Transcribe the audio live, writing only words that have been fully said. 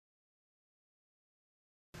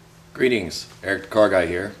Greetings, EricTheCarGuy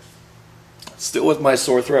here. Still with my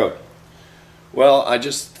sore throat. Well, I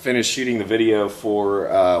just finished shooting the video for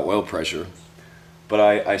oil pressure, but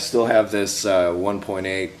I still have this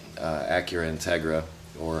 1.8 Acura Integra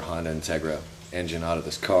or Honda Integra engine out of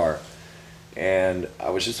this car, and I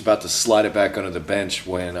was just about to slide it back under the bench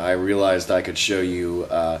when I realized I could show you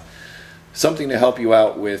something to help you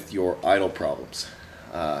out with your idle problems.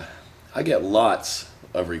 I get lots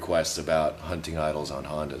of requests about hunting idles on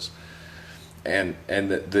Hondas. And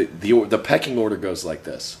the pecking order goes like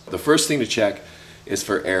this. The first thing to check is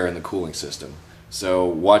for air in the cooling system. So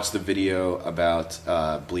watch the video about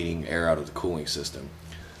bleeding air out of the cooling system.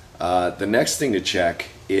 The next thing to check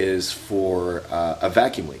is for a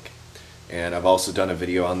vacuum leak. And I've also done a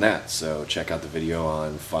video on that, so check out the video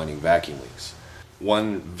on finding vacuum leaks.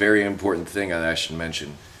 One very important thing I should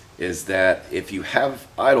mention is that if you have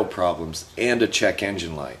idle problems and a check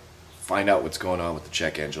engine light, find out what's going on with the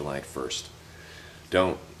check engine light first.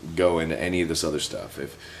 Don't go into any of this other stuff.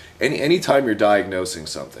 If anytime you're diagnosing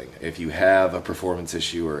something, if you have a performance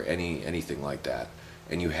issue or anything like that,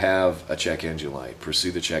 and you have a check engine light,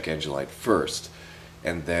 pursue the check engine light first,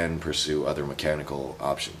 and then pursue other mechanical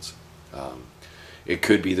options. It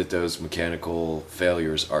could be that those mechanical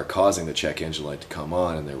failures are causing the check engine light to come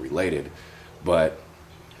on and they're related, but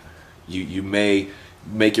you may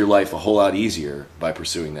make your life a whole lot easier by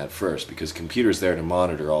pursuing that first, because the computer's there to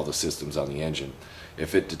monitor all the systems on the engine.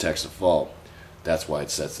 If it detects a fault, that's why it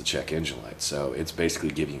sets the check engine light. So it's basically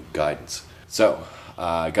giving you guidance. So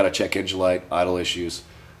got a check engine light, idle issues,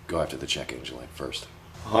 go after the check engine light first.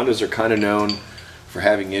 Hondas are kind of known for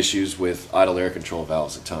having issues with idle air control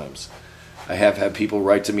valves at times. I have had people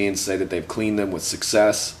write to me and say that they've cleaned them with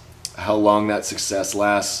success. How long that success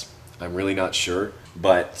lasts, I'm really not sure.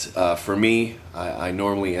 But for me, I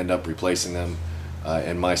normally end up replacing them.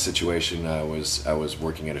 In my situation, I was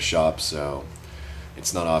working at a shop, so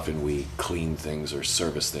it's not often we clean things or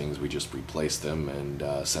service things. We just replace them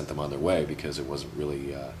and sent them on their way, because it wasn't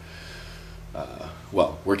really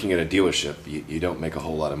well, working at a dealership, you don't make a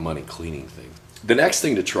whole lot of money cleaning things. The next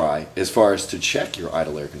thing to try, as far as to check your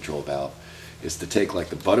idle air control valve, is to take like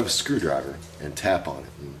the butt of a screwdriver and tap on it.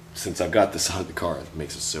 And since I've got this out of the car, it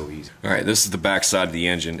makes it so easy. Alright, this is the back side of the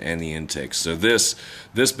engine and the intake. So this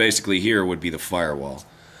basically here would be the firewall.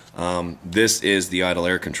 This is the idle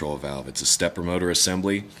air control valve. It's a stepper motor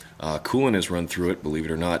assembly. Coolant is run through it, believe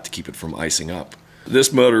it or not, to keep it from icing up.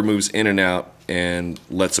 This motor moves in and out and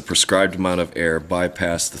lets a prescribed amount of air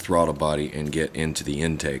bypass the throttle body and get into the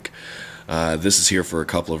intake. This is here for a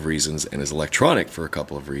couple of reasons, and is electronic for a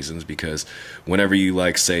couple of reasons, because whenever you,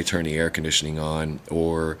 like, say, turn the air conditioning on,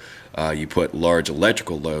 or you put large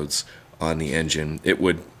electrical loads on the engine, it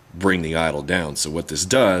would bring the idle down. So what this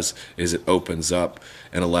does is it opens up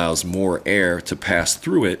and allows more air to pass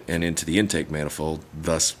through it and into the intake manifold,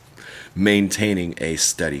 thus maintaining a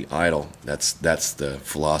steady idle. That's the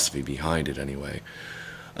philosophy behind it anyway.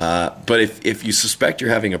 But if you suspect you're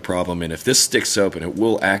having a problem, and if this sticks open, it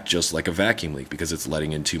will act just like a vacuum leak because it's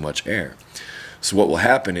letting in too much air. So what will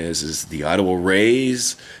happen is the idle will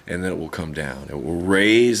raise and then it will come down. It will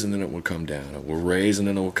raise and then it will come down. It will raise and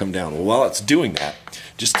then it will come down. Well, while it's doing that,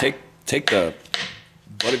 just take the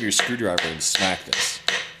butt of your screwdriver and smack this.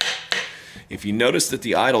 If you notice that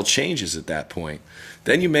the idle changes at that point,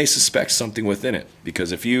 then you may suspect something within it,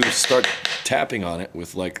 because if you start tapping on it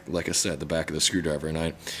with, like I said, the back of the screwdriver, and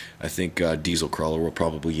I think Diesel Crawler will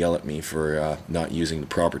probably yell at me for not using the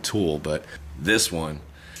proper tool, but this one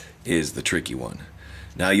is the tricky one.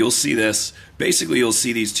 Now you'll see this, basically you'll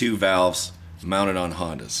see these two valves mounted on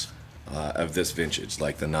Hondas of this vintage,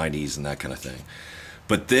 like the 90s and that kind of thing.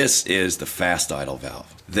 But this is the fast idle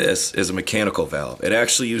valve. This is a mechanical valve. It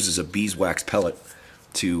actually uses a beeswax pellet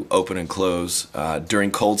to open and close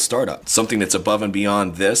during cold startup. Something that's above and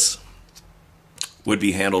beyond this would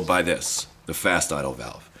be handled by this, the fast idle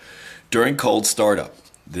valve. During cold startup,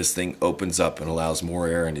 this thing opens up and allows more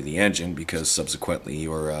air into the engine, because subsequently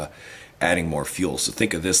you're adding more fuel. So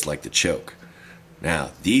think of this like the choke.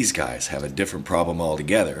 Now, these guys have a different problem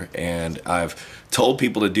altogether, and I've told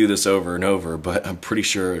people to do this over and over, but I'm pretty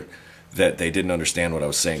sure that they didn't understand what I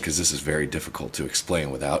was saying, because this is very difficult to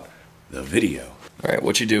explain without the video. Alright,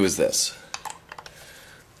 what you do is this.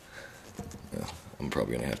 Well, I'm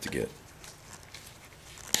probably going to have to get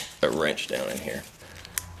a wrench down in here.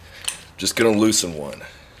 Just going to loosen one.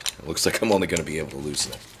 It looks like I'm only going to be able to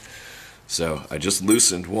loosen it. So I just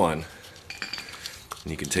loosened one,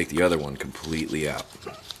 and you can take the other one completely out.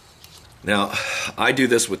 Now, I do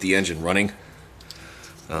this with the engine running.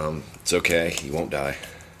 It's okay, you won't die.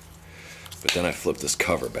 But then I flip this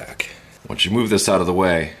cover back. Once you move this out of the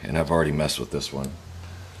way, and I've already messed with this one,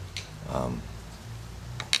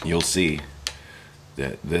 you'll see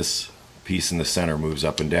that this piece in the center moves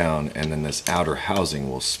up and down, and then this outer housing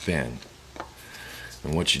will spin.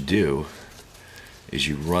 And what you do is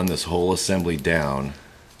you run this whole assembly down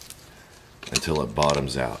until it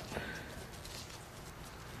bottoms out,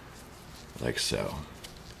 like so.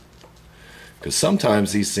 Because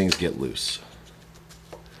sometimes these things get loose.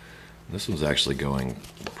 This one's actually going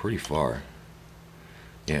pretty far.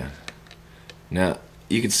 Yeah. Now,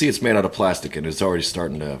 you can see it's made out of plastic and it's already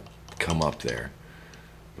starting to come up there.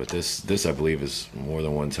 But this I believe is more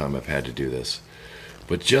than one time I've had to do this.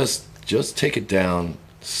 But just take it down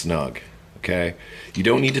snug, okay? You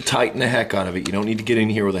don't need to tighten the heck out of it. You don't need to get in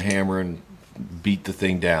here with a hammer and beat the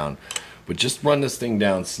thing down. But just run this thing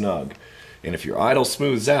down snug. And if your idle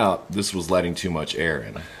smooths out, this was letting too much air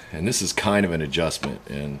in. And this is kind of an adjustment.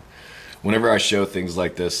 And whenever I show things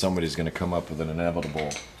like this, somebody's going to come up with an inevitable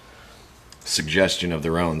suggestion of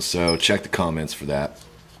their own. So check the comments for that.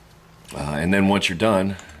 And then once you're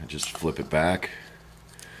done, just flip it back,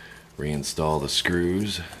 reinstall the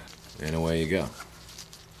screws, and away you go.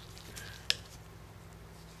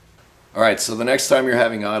 Alright, so the next time you're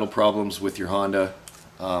having idle problems with your Honda,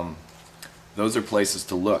 those are places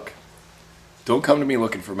to look. Don't come to me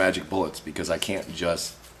looking for magic bullets, because I can't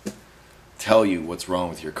just tell you what's wrong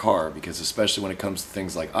with your car, because especially when it comes to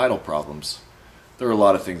things like idle problems, there are a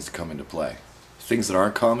lot of things that come into play. Things that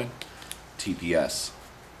aren't common, TPS.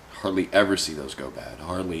 Hardly ever see those go bad.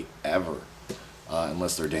 Hardly ever,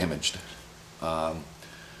 unless they're damaged. So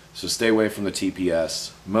stay away from the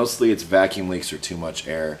TPS. Mostly it's vacuum leaks or too much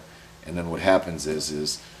air, and then what happens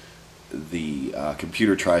is the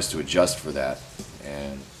computer tries to adjust for that,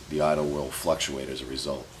 and the idle will fluctuate as a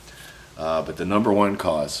result. But the number one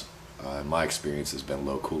cause, in my experience, has been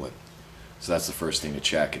low coolant. So that's the first thing to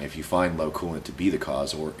check. And if you find low coolant to be the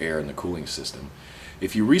cause, or air in the cooling system,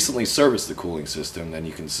 if you recently serviced the cooling system, then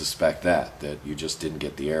you can suspect that you just didn't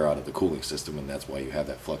get the air out of the cooling system, and that's why you have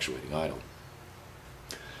that fluctuating idle.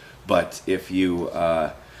 But if you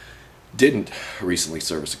didn't recently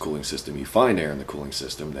service the cooling system, you find air in the cooling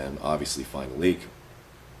system, then obviously find a leak.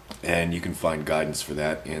 And you can find guidance for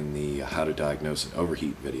that in the How to Diagnose an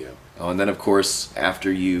Overheat video. And then of course,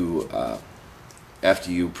 after you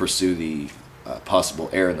pursue the possible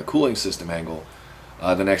air in the cooling system angle,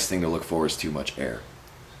 the next thing to look for is too much air.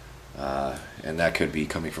 And that could be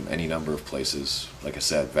coming from any number of places. Like I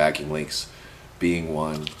said, vacuum leaks being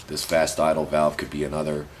one, this fast idle valve could be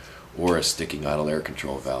another, or a sticking idle air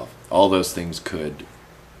control valve. All those things could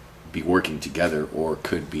be working together, or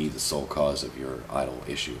could be the sole cause of your idle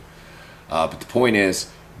issue. But the point is,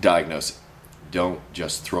 diagnose it. Don't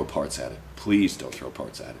just throw parts at it. Please don't throw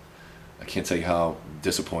parts at it. I can't tell you how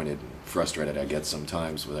disappointed and frustrated I get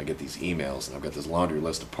sometimes when I get these emails and I've got this laundry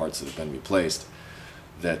list of parts that have been replaced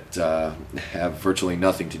that have virtually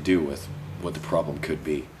nothing to do with what the problem could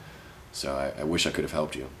be. So I wish I could have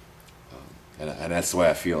helped you. And that's the way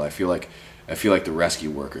I feel. I feel like the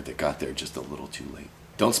rescue worker that got there just a little too late.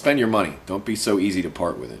 Don't spend your money. Don't be so easy to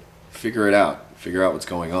part with it. Figure it out. Figure out what's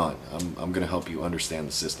going on. I'm going to help you understand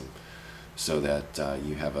the system so that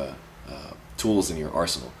you have tools in your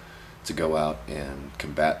arsenal to go out and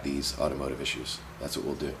combat these automotive issues. That's what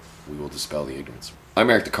we'll do. We will dispel the ignorance.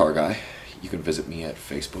 I'm Eric the Car Guy. You can visit me at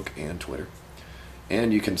Facebook and Twitter.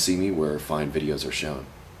 And you can see me where fine videos are shown.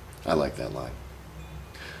 I like that line.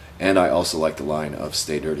 And I also like the line of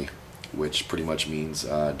stay dirty, which pretty much means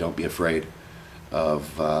don't be afraid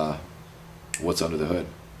of what's under the hood.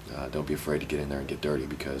 Don't be afraid to get in there and get dirty,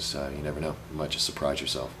 because you never know. You might just surprise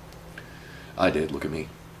yourself. I did. Look at me.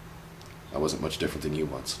 I wasn't much different than you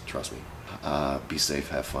once. Trust me. Be safe,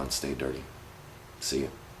 have fun, stay dirty. See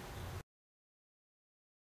you.